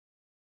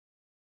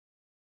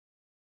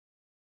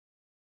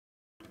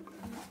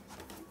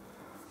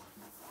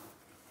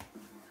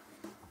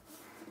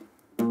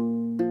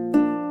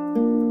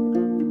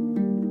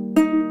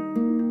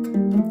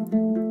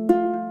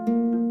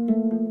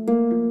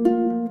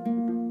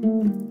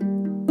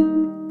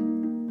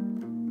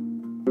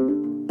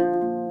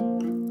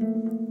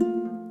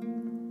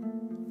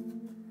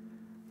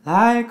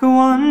like a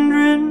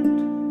wandering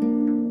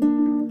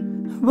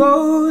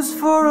bows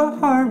for a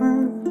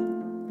harbor,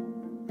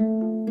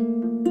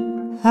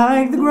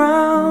 like the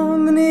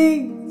ground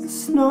beneath the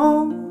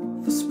snow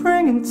for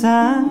spring and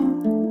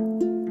time.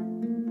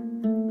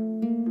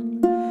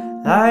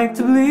 Like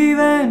to believe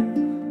in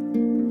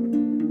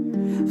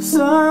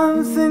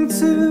something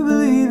to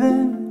believe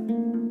in,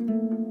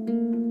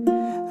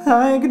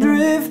 like a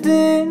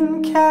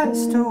drifting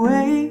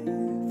castaway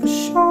for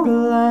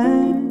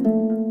shoreline.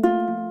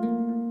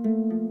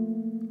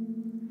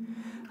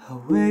 I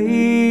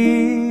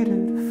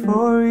waited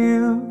for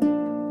you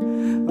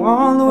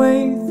all the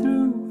way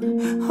through,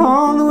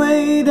 all the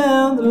way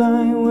down the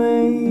line.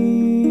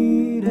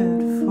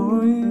 Waited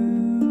for you.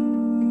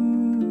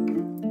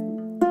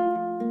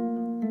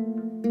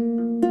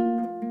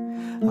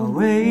 I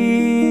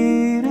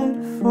waited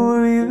for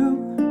you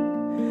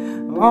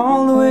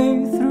all the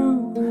way through,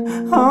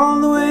 all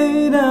the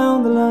way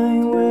down the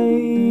line.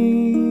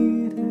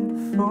 Waited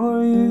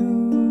for you.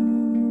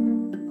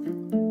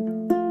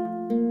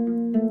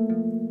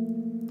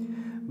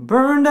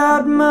 Burned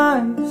out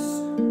mice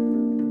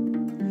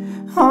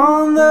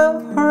on the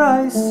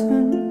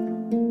horizon,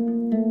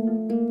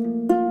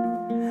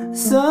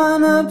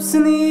 sun-ups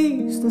in the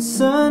east and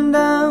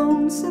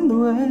sundowns in the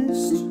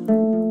west.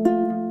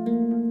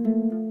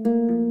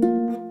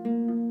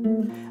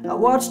 I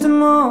watched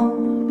them all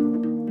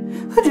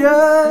for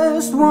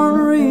just one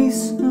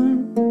reason.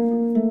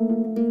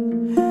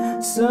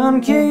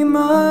 Sun came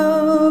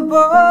up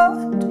or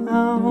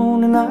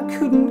down and I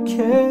couldn't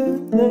care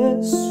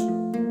less.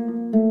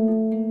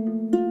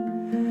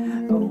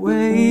 I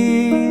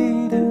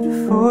waited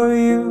for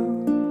you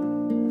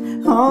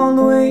all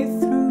the way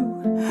through,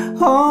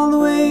 all the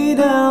way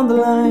down the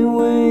line.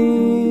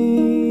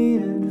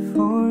 Waited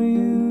for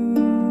you.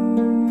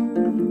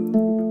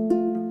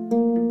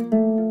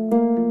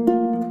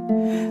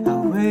 I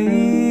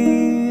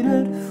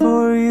waited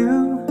for you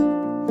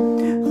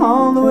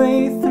all the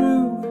way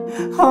through,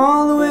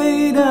 all the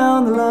way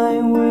down the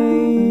line.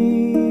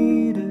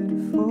 Waited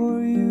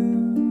for you.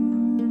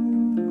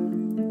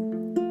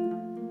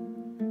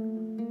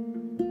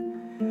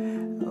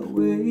 I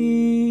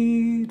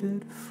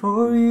waited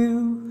for you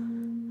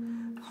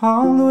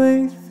all the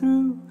way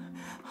through,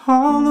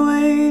 all the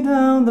way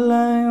down the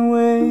line.